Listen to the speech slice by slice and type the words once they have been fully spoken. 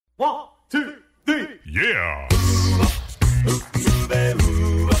1, 2, 3. Yeah!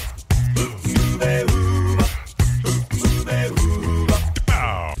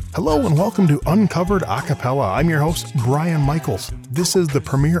 Hello and welcome to Uncovered Acapella. I'm your host, Brian Michaels. This is the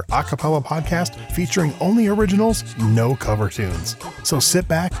premier acapella podcast featuring only originals, no cover tunes. So sit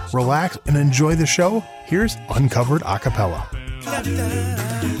back, relax, and enjoy the show. Here's Uncovered Acapella.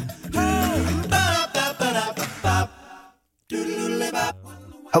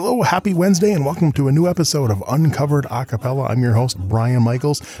 Hello, happy Wednesday, and welcome to a new episode of Uncovered Acapella. I'm your host, Brian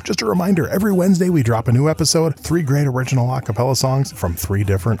Michaels. Just a reminder, every Wednesday we drop a new episode, 3 great original acapella songs from 3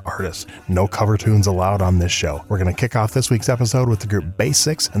 different artists. No cover tunes allowed on this show. We're going to kick off this week's episode with the group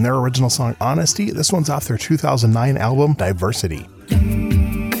Basics and their original song, Honesty. This one's off their 2009 album, Diversity.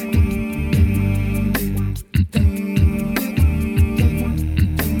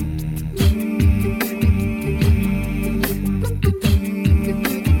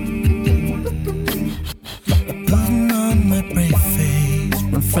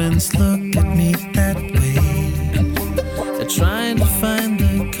 Friends look at me that way. They're trying to find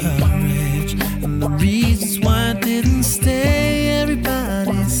the courage and the reasons why I didn't stay.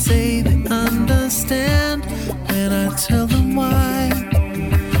 Everybody say they understand when I tell them why.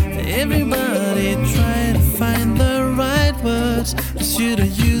 Everybody try to find the right words I should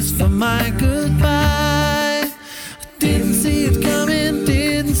have used for my goodbye. I didn't see it coming,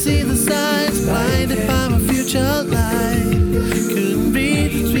 didn't see the signs, blinded by my future life. Couldn't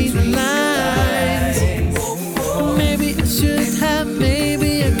read between the lines. Maybe I should have,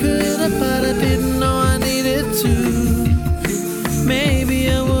 maybe I could have, but I didn't know I needed to.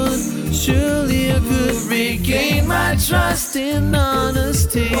 Maybe I would, surely I could regain my trust in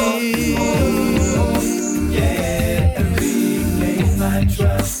honesty. Yeah, regain my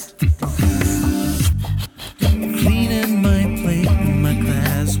trust. Cleaning my plate in my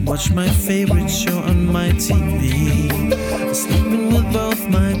glass, watch my favorite show on my TV. Sleeping with both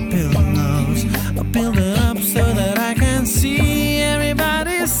my pillows, I build it up so that I can see.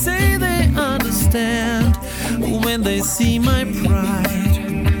 Everybody say they understand when they see my pride.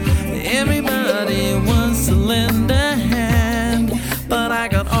 Everybody wants to lend a hand, but I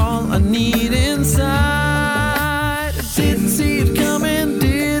got all I need inside. I didn't see it coming,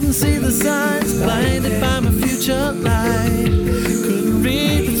 didn't see the signs, blinded by my future life. Couldn't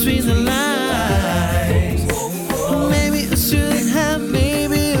read between the lines. Maybe I should have,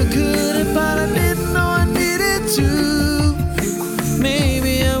 maybe I could have, but I didn't know I needed to.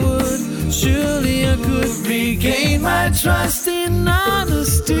 Maybe I would, surely I could regain my trust in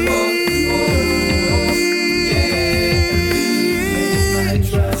honesty.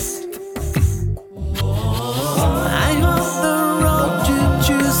 I hope the road you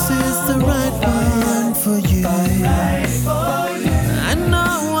choose is the right one for you. I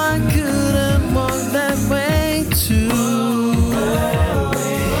know I couldn't walk that way too.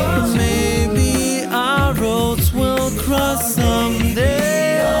 Maybe our roads will cross someday.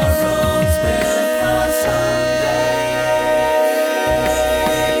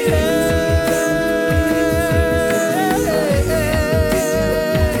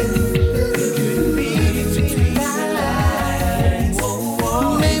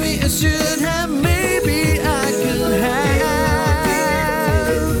 Maybe I should have, maybe I could have.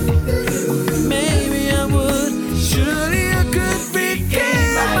 Maybe I would, surely I could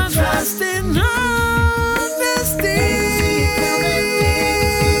regain my trust in honesty.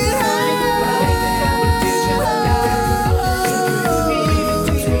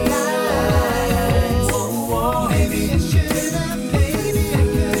 Maybe I should have, maybe I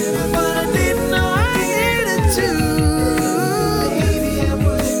could have, but I didn't know I needed to. Maybe I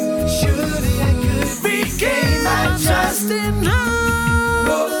would, surely I could regain my trust in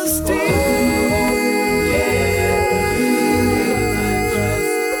honesty.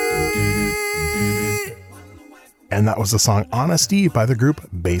 And that was the song Honesty by the group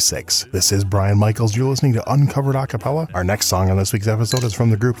Basics. This is Brian Michaels. You're listening to Uncovered Acapella. Our next song on this week's episode is from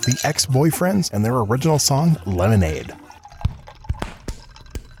the group The Ex-Boyfriends and their original song, Lemonade.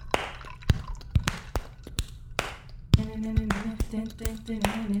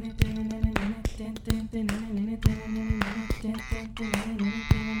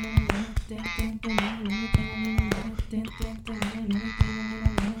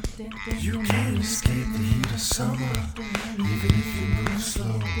 You can't escape the heat of summer, even if you move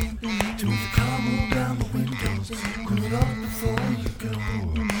slow. To the car, move down the windows, cool it off before you go.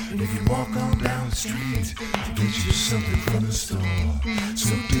 If you walk on down the street, get you something from the store.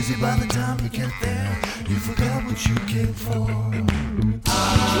 So dizzy by the time you get there, you forgot what you came for.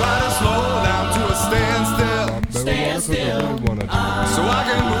 Try to slow down to a standstill. Stand still. So I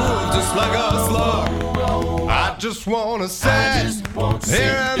can move just like a slug. I just wanna sit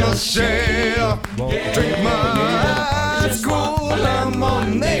here in the shade, drink my ice cool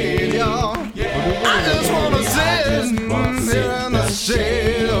lemonade, y'all. I just wanna sit here in the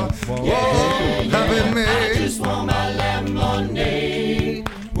shade, whoa, having me. I just want my lemonade.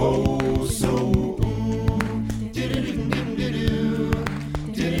 Whoa, so.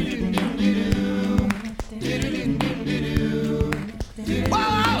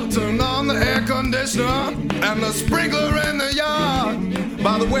 Wow, turn on the air conditioner and the sprinkler in the yard.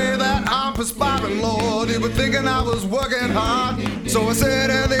 By the way that I'm perspiring, Lord, you were thinking I was working hard. So I said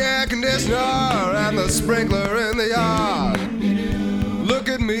in the air conditioner and the sprinkler in the yard. Look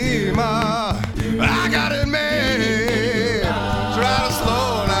at me, ma, I got it made. Try to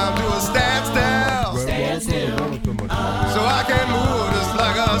slow down to a standstill, so I can move just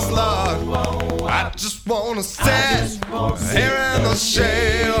like a slug. I just wanna sit here in the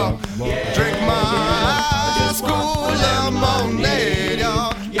shade, drink my ice cool lemonade,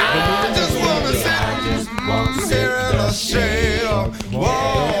 y'all. I just wanna sit here in the shade,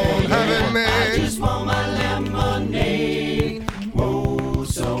 whoa, having me. I just want my lemonade. Whoa,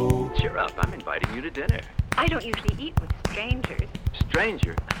 so. Cheer up, I'm inviting you to dinner. I don't usually eat with strangers.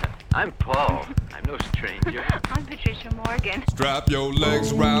 Stranger? I'm Paul. I'm no stranger. I'm Patricia Morgan. Strap your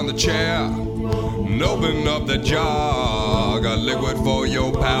legs around the chair and open up the jar. Got liquid for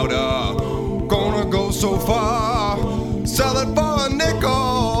your powder. Gonna go so far, sell it for a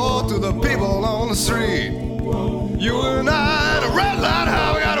nickel to the people on the street. You and I at a red light,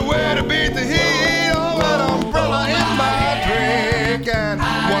 how we got a way to beat the heat. Oh, an umbrella in my drink and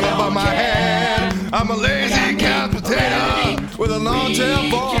one above my head. I'm a lazy couch potato with a long chair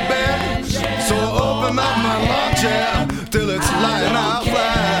for a bed. So open up my lawn chair till it's lying out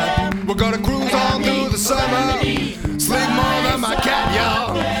flat. We're gonna cruise on through the summer, sleep more than my cat,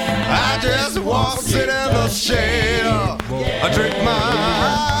 y'all. I just want to sit in the shade. I drink my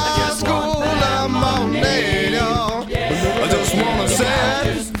ice cool lemonade, y'all. I just wanna sit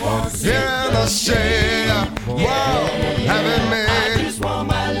here in the shade. Whoa, having me. I just want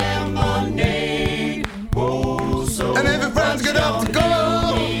my lemonade. Whoa, so. And if your friends get up to go,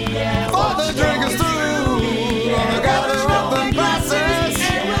 all the drink is through. Gonna gather up them glasses,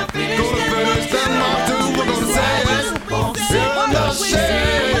 gonna finish them off too. We're gonna say it here in the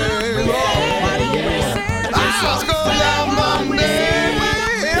shade. Let's go down Monday.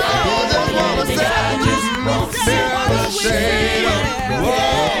 I just wanna say here in the shade. Whoa,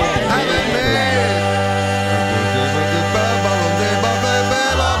 having me.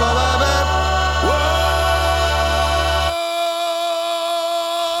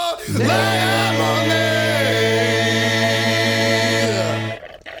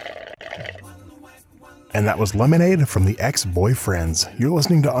 And that was Lemonade from the Ex-Boyfriends. You're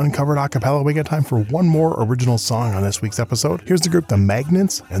listening to Uncovered Acapella. We got time for one more original song on this week's episode. Here's the group The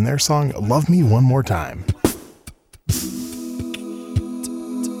Magnets and their song Love Me One More Time.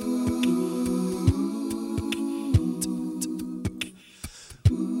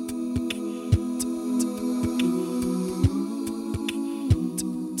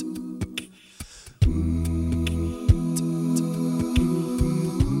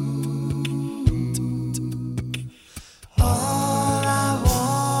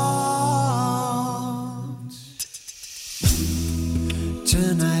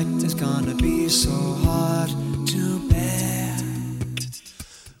 Tonight is gonna be so hard to bear.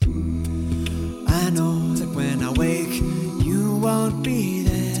 I know that when I wake, you won't be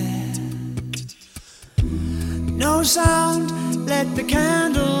there. No sound, let the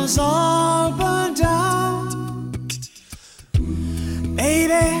candles all burn down.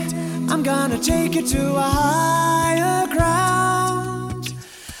 Baby, I'm gonna take you to a higher ground.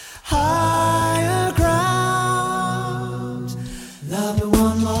 Higher ground. Love me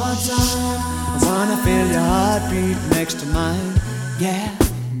one more time. I wanna feel your heartbeat next to mine. Yeah.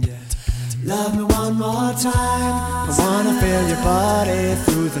 Love me one more time. I wanna feel your body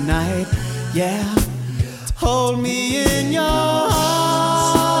through the night. Yeah. Hold me in your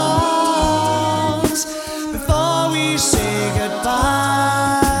arms before we say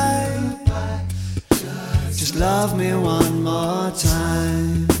goodbye. Just love me one more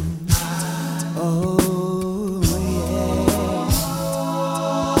time. Oh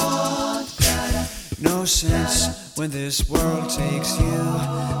yeah. No sense when this world takes you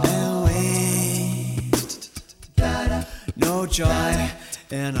away. No joy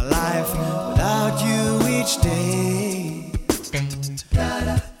in a life without you each day.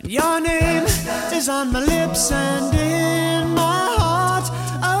 Your name is on my lips and in my heart.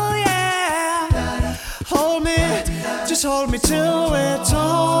 Oh yeah. Hold me, just hold me till we're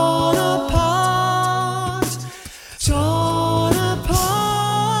torn apart. Torn apart.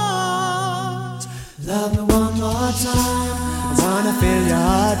 Love me one more time. I wanna feel your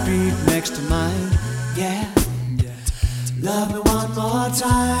heartbeat next to mine. Yeah. Love me one more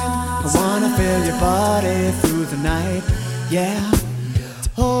time. I wanna feel your body through the night. Yeah.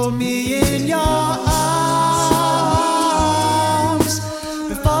 Hold me in your arms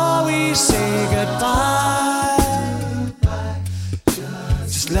before we say goodbye.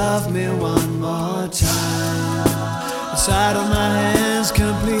 Just love me one more time. Inside of my hands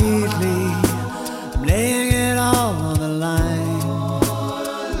completely. I'm laying it all on the line.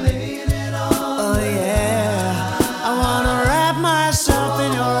 Oh yeah. I wanna wrap myself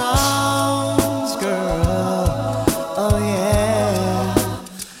in your arms, girl. Oh yeah.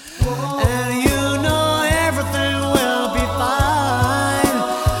 And you know everything will be fine.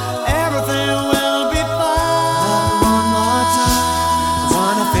 Everything will be fine. One more time. I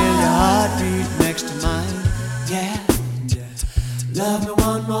wanna feel your heartbeat next to mine. Yeah. Love me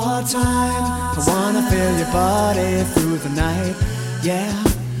one more time. I wanna feel your body through the night. Yeah.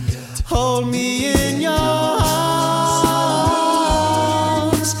 Hold me in your arms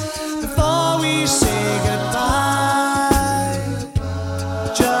before we say goodbye.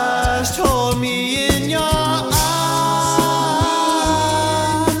 Just hold me in your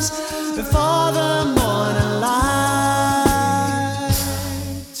arms before the morning light.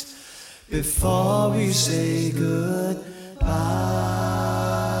 Before we say goodbye.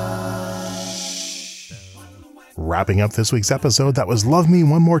 Wrapping up this week's episode, that was Love Me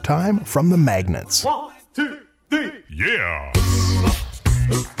One More Time from the Magnets. 1, 2, 3. Yeah.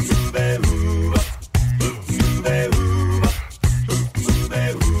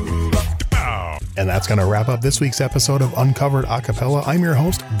 And that's going to wrap up this week's episode of Uncovered Acapella. I'm your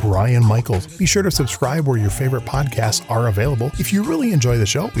host, Brian Michaels. Be sure to subscribe where your favorite podcasts are available. If you really enjoy the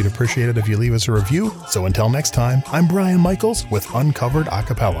show, we'd appreciate it if you leave us a review. So until next time, I'm Brian Michaels with Uncovered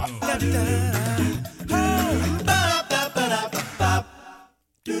Acapella.